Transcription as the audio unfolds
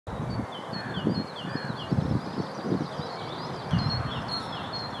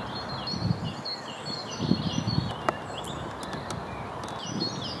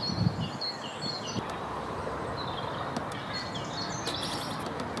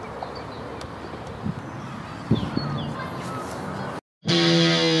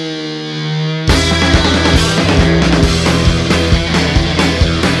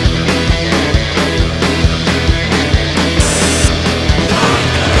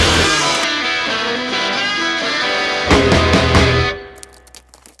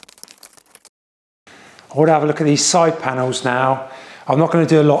want to have a look at these side panels now. I'm not going to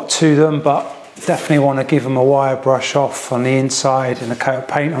do a lot to them, but definitely want to give them a wire brush off on the inside and a coat of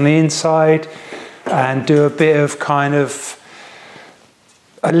paint on the inside, and do a bit of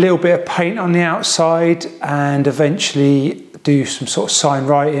a little bit of paint on the outside, and eventually do some sort of sign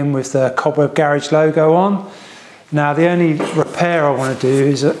writing with the Cobweb Garage logo on. Now the only repair I want to do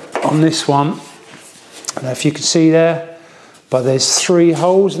is on this one. I don't know if you can see there, but there's 3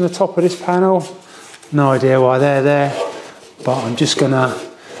 holes in the top of this panel. No idea why they're there, but I'm just gonna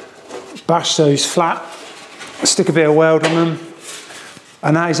bash those flat, stick a bit of weld on them,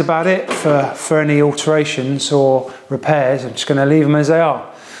 and that is about it for any alterations or repairs. I'm just gonna leave them as they are.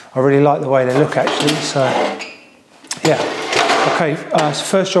 I really like the way they look actually, so yeah. Okay, so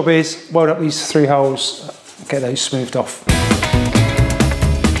first job is weld up these 3 holes, get those smoothed off.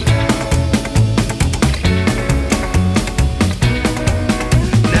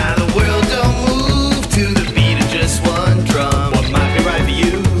 Now the world don't move to the beat of just one drum. What might be right for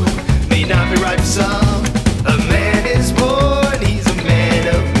you may not be right for some. A man is born, he's a man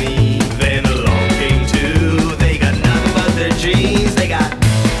of me. Then along came 2, they got nothing but their genes. They got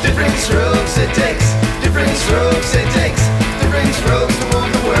different strokes it takes, different strokes it takes, different strokes to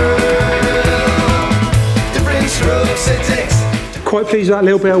move the world, different strokes it takes. Quite pleased with that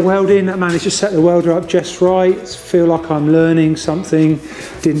little bit of welding. I managed to set the welder up just right. Feel like I'm learning something.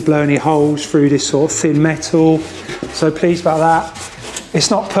 Didn't blow any holes through this sort of thin metal. So pleased about that. It's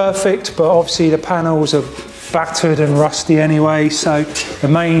not perfect, but obviously the panels are battered and rusty anyway. So the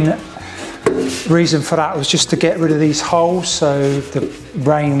main reason for that was just to get rid of these holes so the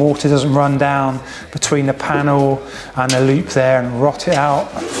rainwater doesn't run down between the panel and the loop there and rot it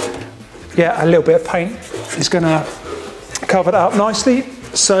out. Yeah, a little bit of paint is gonna cover that up nicely.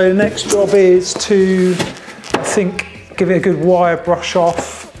 So the next job is to, I think, give it a good wire brush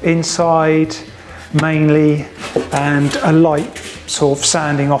off inside mainly, and a light sort of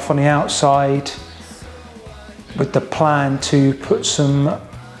sanding off on the outside, with the plan to put some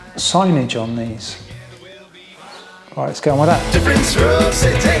signage on these. All right, let's get on with that. Different strokes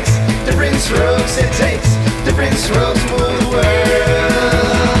it takes, different strokes it takes, different strokes to move the world.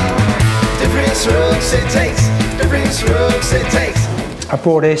 Different strokes it takes, different strokes it takes. I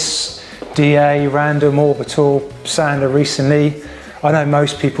bought this DA random orbital sander recently. I know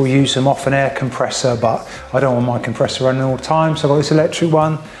most people use them off an air compressor, but I don't want my compressor running all the time, so I got this electric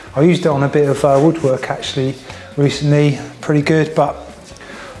one. I used it on a bit of woodwork actually recently, pretty good, but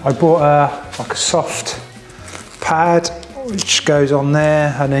I bought like a soft pad which goes on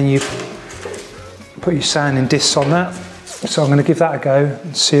there, and then you put your sanding discs on that. So I'm going to give that a go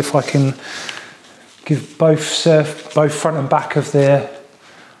and see if I can give both front and back of the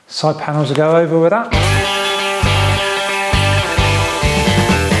side panels a go over with that.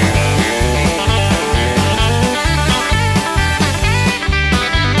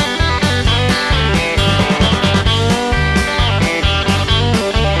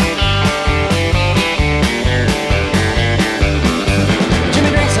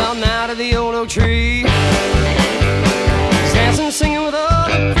 Tree. He's dancing, singing with all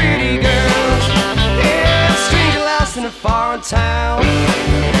the pretty girls. Yeah, a stranger lost in a foreign town.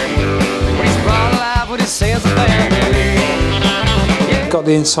 He's brought alive with his sense of family. Yeah. Got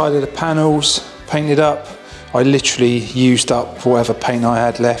the inside of the panels painted up. I literally used up whatever paint I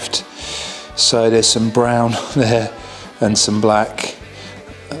had left. So there's some brown there and some black.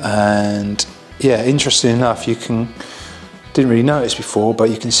 And yeah, interesting enough, you can, didn't really notice before, but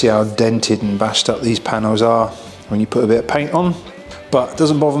you can see how dented and bashed up these panels are when you put a bit of paint on. But it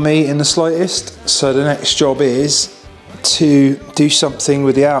doesn't bother me in the slightest. So the next job is to do something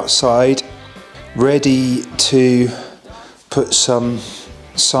with the outside, ready to put some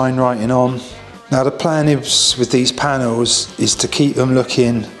sign writing on. Now the plan is with these panels is to keep them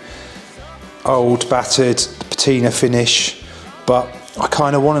looking old, battered, patina finish, but I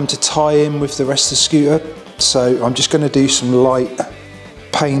kind of want them to tie in with the rest of the scooter. So I'm just going to do some light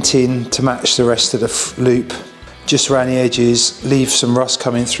painting to match the rest of the loop, just around the edges, leave some rust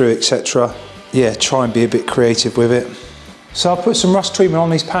coming through, etc. Yeah, try and be a bit creative with it. So I'll put some rust treatment on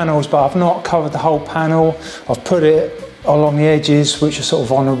these panels, but I've not covered the whole panel. I've put it along the edges, which are sort of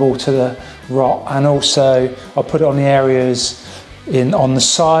vulnerable to the rot, and also I'll put it on the areas on the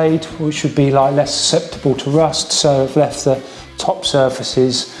side, which would be like less susceptible to rust. So I've left the top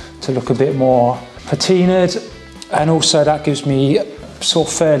surfaces to look a bit more patinaed, and also that gives me sort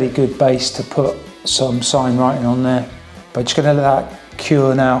of fairly good base to put some sign writing on there. But just going to let that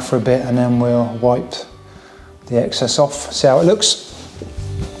cure now for a bit, and then we'll wipe the excess off, see how it looks.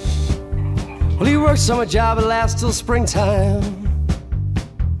 Well, he works summer job, it lasts till springtime.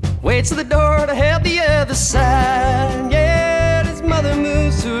 waits at the door to help the other side. Yeah, his mother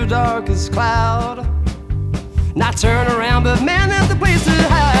moves to her darkest cloud. Not turn around, but man, that's the place to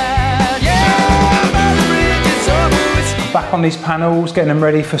hide. Yeah, by the bridge, it's over. It's back on these panels, getting them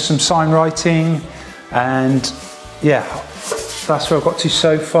ready for some sign writing, and yeah, that's where I've got to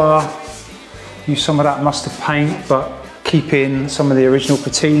so far. Use some of that mustard paint, but keep in some of the original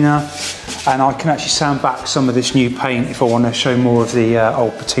patina, and I can actually sand back some of this new paint if I want to show more of the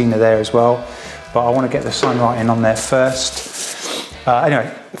old patina there as well. But I want to get the sign writing on there first.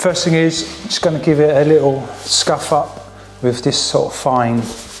 Anyway, the first thing is just going to give it a little scuff up with this sort of fine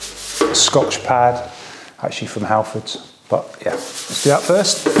Scotch pad, actually from Halfords. But yeah, let's do that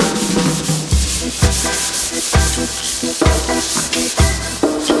first.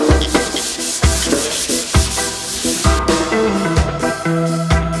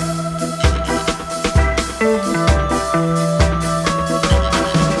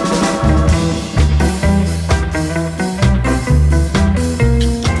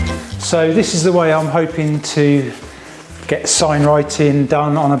 So this is the way I'm hoping to get sign writing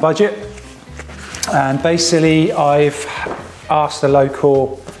done on a budget. And basically I've asked the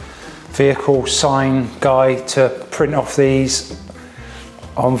local vehicle sign guy to print off these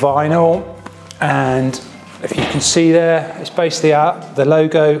on vinyl. And if you can see there, it's basically the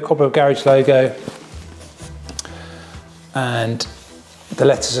logo, Cobweb Garage logo. And the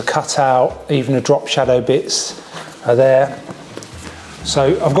letters are cut out, even the drop shadow bits are there.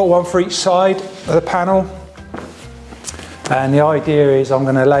 So I've got one for each side of the panel, and the idea is I'm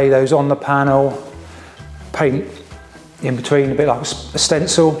going to lay those on the panel, paint in between a bit like a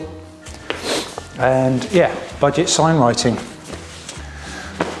stencil, and yeah, budget sign writing.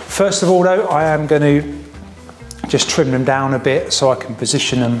 First of all though, I am going to just trim them down a bit so I can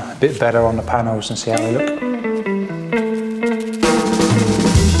position them a bit better on the panels and see how they look.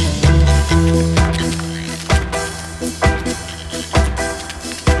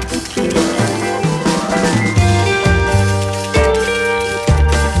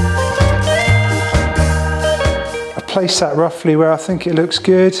 Place that roughly where I think it looks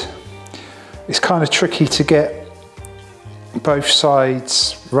good. It's kind of tricky to get both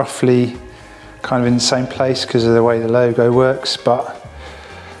sides roughly kind of in the same place because of the way the logo works, but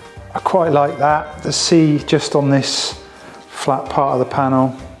I quite like that. The C just on this flat part of the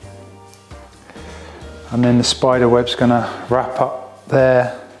panel, and then the spider web's going to wrap up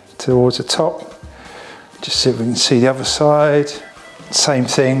there towards the top. Just see if we can see the other side. Same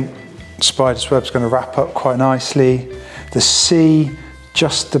thing. Spider's web's going to wrap up quite nicely. The C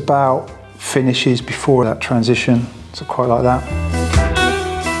just about finishes before that transition, so quite like that.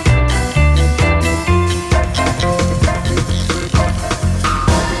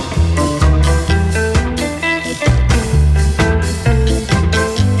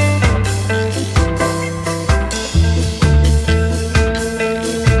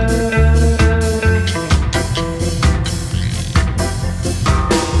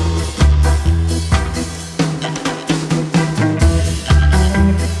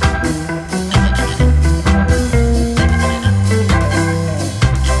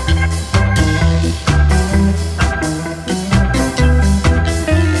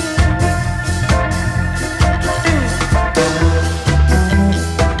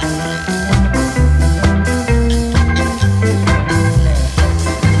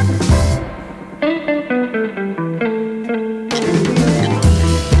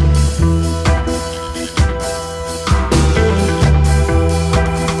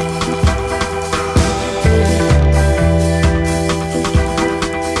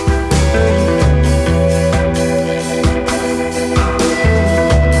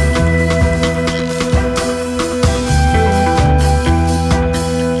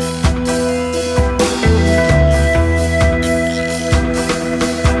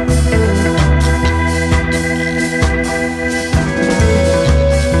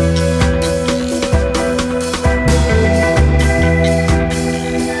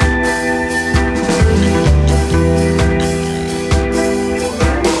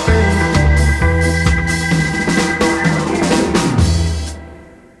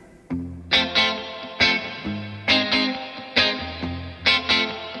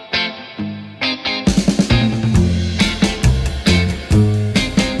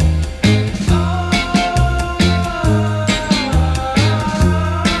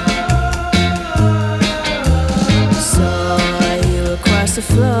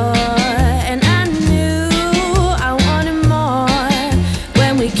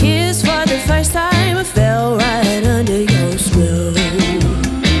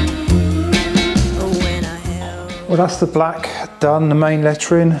 Well, that's the black done, the main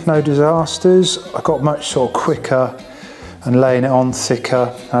lettering, no disasters. I got much sort of quicker and laying it on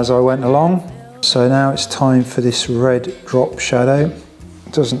thicker as I went along. So now it's time for this red drop shadow.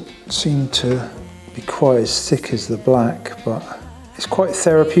 It doesn't seem to be quite as thick as the black, but it's quite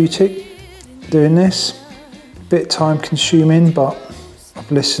therapeutic doing this. A bit time consuming, but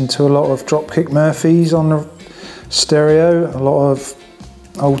I've listened to a lot of Dropkick Murphys on the stereo, a lot of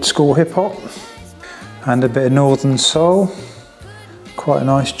old school hip hop and a bit of Northern Soul. Quite a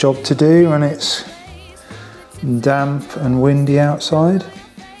nice job to do when it's damp and windy outside.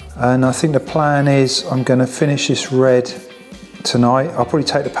 And I think the plan is I'm going to finish this red tonight. I'll probably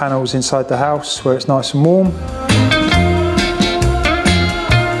take the panels inside the house where it's nice and warm.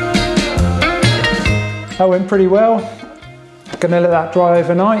 That went pretty well. Going to let that dry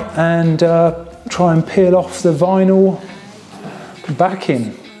overnight and try and peel off the vinyl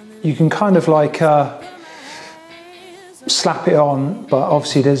backing. You can kind of like slap it on, but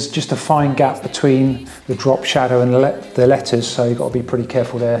obviously there's just a fine gap between the drop shadow and the letters, so you've got to be pretty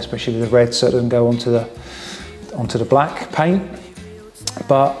careful there, especially with the red, so it doesn't go onto the black paint.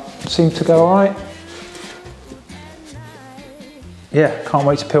 But seemed to go all right. Yeah, can't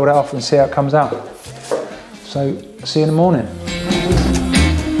wait to peel that off and see how it comes out. So see you in the morning.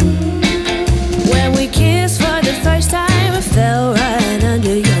 When we kissed for the first time, I fell right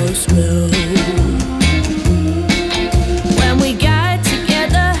under your spell. When we got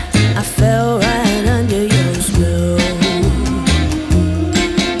together, I fell right under your spell.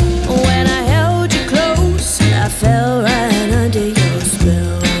 When I held you close, I fell right under your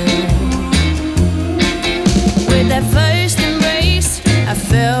spell. With that first embrace, I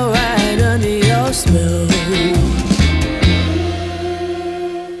fell right under your spell.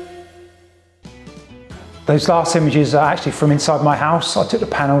 Those last images are actually from inside my house. I took the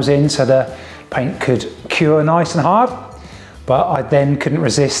panels in so the paint could cure nice and hard, but I then couldn't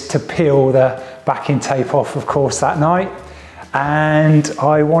resist to peel the backing tape off, of course, that night. And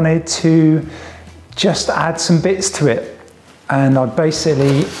I wanted to just add some bits to it. And I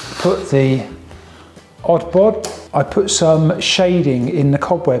basically put the Oddbod. I put some shading in the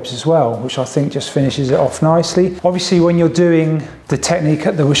cobwebs as well, which I think just finishes it off nicely. Obviously, when you're doing the technique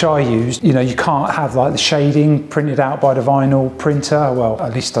which I used, you know, you can't have like the shading printed out by the vinyl printer. Well,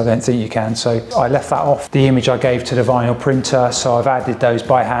 at least I don't think you can. So I left that off the image I gave to the vinyl printer. So I've added those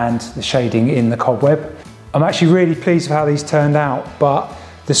by hand, the shading in the cobweb. I'm actually really pleased with how these turned out, but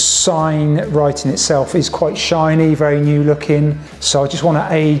the sign writing itself is quite shiny, very new looking. So I just want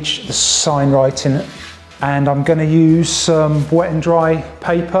to age the sign writing, and I'm going to use some wet and dry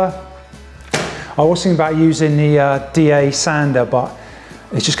paper. I was thinking about using the DA sander, but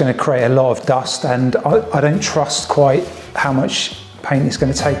it's just going to create a lot of dust, and I don't trust quite how much paint it's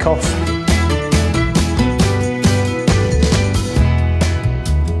going to take off.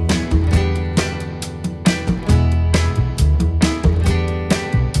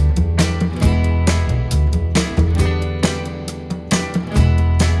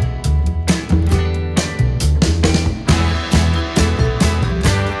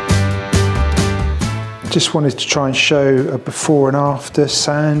 Just wanted to try and show a before and after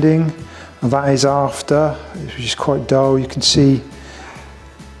sanding, and that is after, which is quite dull. You can see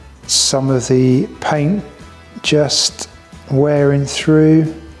some of the paint just wearing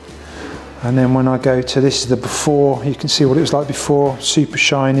through, and then when I go to, this is the before, you can see what it was like before, super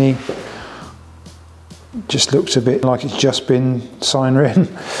shiny, just looks a bit like it's just been sign written,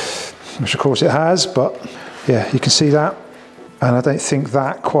 which of course it has, but yeah, you can see that, and I don't think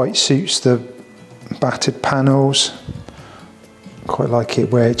that quite suits the battered panels. Quite like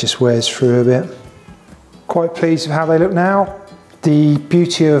it where it just wears through a bit. Quite pleased with how they look now. The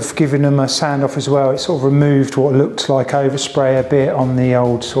beauty of giving them a sand off as well, it sort of removed what looked like overspray a bit on the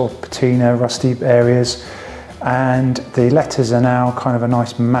old sort of patina rusty areas, and the letters are now kind of a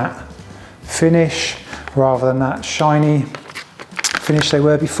nice matte finish rather than that shiny finish they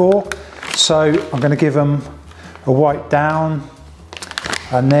were before. So I'm going to give them a wipe down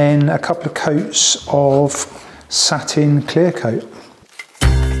and then a couple of coats of satin clear coat.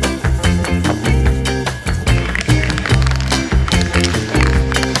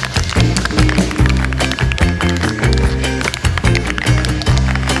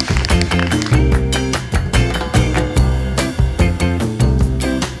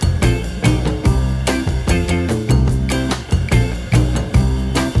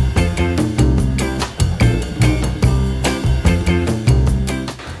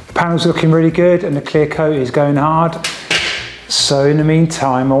 Panel's looking really good and the clear coat is going hard. So in the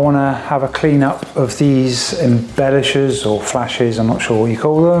meantime, I want to have a clean up of these embellishers or flashes, I'm not sure what you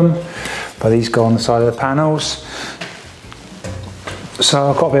call them, but these go on the side of the panels.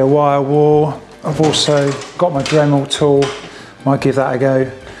 So I've got a bit of wire wool. I've also got my Dremel tool, might give that a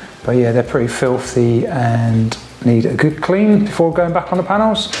go. But yeah, they're pretty filthy and need a good clean before going back on the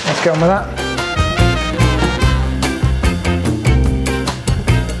panels. Let's get on with that.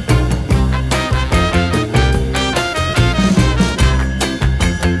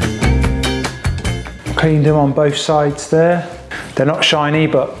 Cleaned them on both sides there. They're not shiny,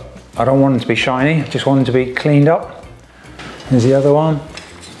 but I don't want them to be shiny. I just want them to be cleaned up. There's the other one.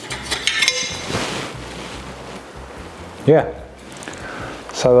 Yeah.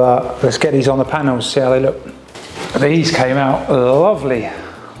 So let's get these on the panels, see how they look. These came out lovely.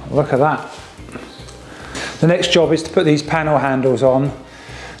 Look at that. The next job is to put these panel handles on.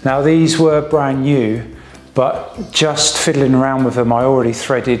 Now these were brand new, but just fiddling around with them, I already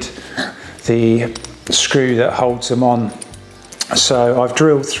threaded the screw that holds them on. So I've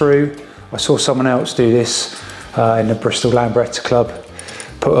drilled through. I saw someone else do this in the Bristol Lambretta Club,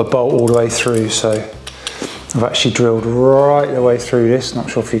 put a bolt all the way through. So I've actually drilled right the way through this, not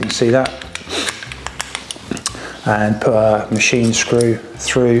sure if you can see that, and put a machine screw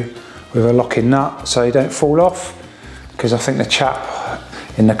through with a locking nut so they don't fall off, because I think the chap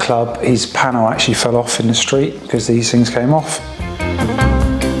in the club, his panel actually fell off in the street because these things came off.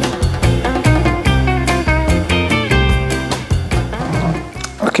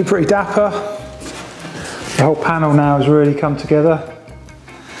 Looking pretty dapper. The whole panel now has really come together.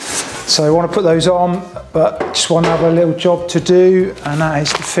 So I want to put those on, but just want to have a little job to do, and that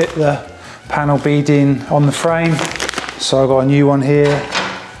is to fit the panel beading on the frame. So I've got a new one here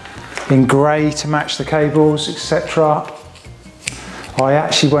in grey to match the cables, etc. I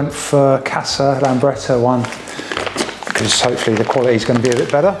actually went for Casa Lambretta one because hopefully the quality is going to be a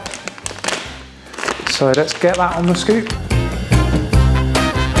bit better. So let's get that on the scoop.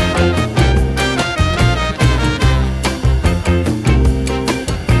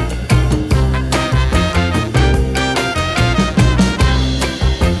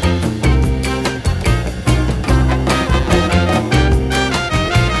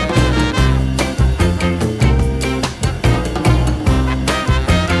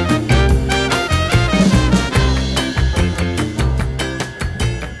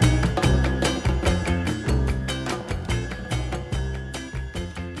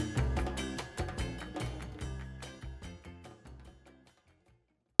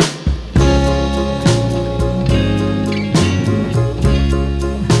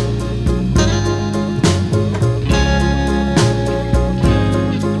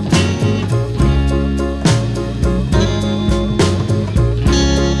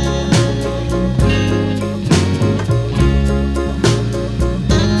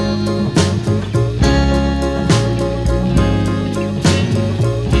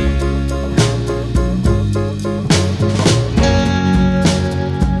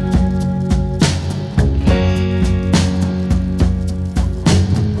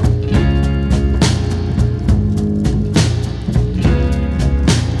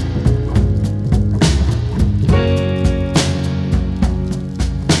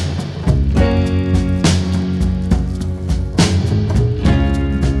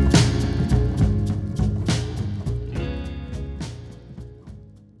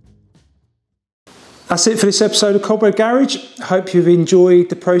 That's it for this episode of Cobweb Garage. I hope you've enjoyed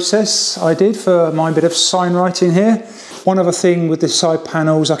the process I did for my bit of sign writing here. One other thing with the side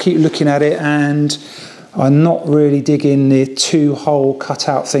panels, I keep looking at it and I'm not really digging the 2-hole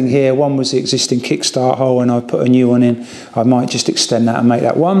cutout thing here. One was the existing kickstart hole and I put a new one in. I might just extend that and make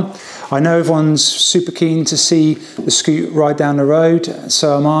that one. I know everyone's super keen to see the scoot ride down the road,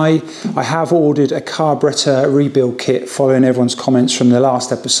 so am I. I have ordered a carburetor rebuild kit following everyone's comments from the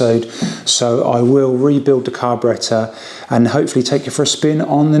last episode, so I will rebuild the carburetor and hopefully take you for a spin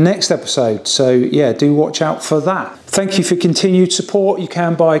on the next episode. So yeah, do watch out for that. Thank you for continued support. You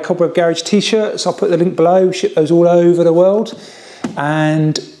can buy Cobweb Garage t-shirts. I'll put the link below. We ship those all over the world.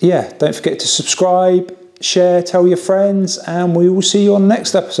 And yeah, don't forget to subscribe, share, tell your friends, and we will see you on the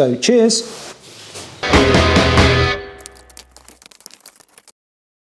next episode. Cheers.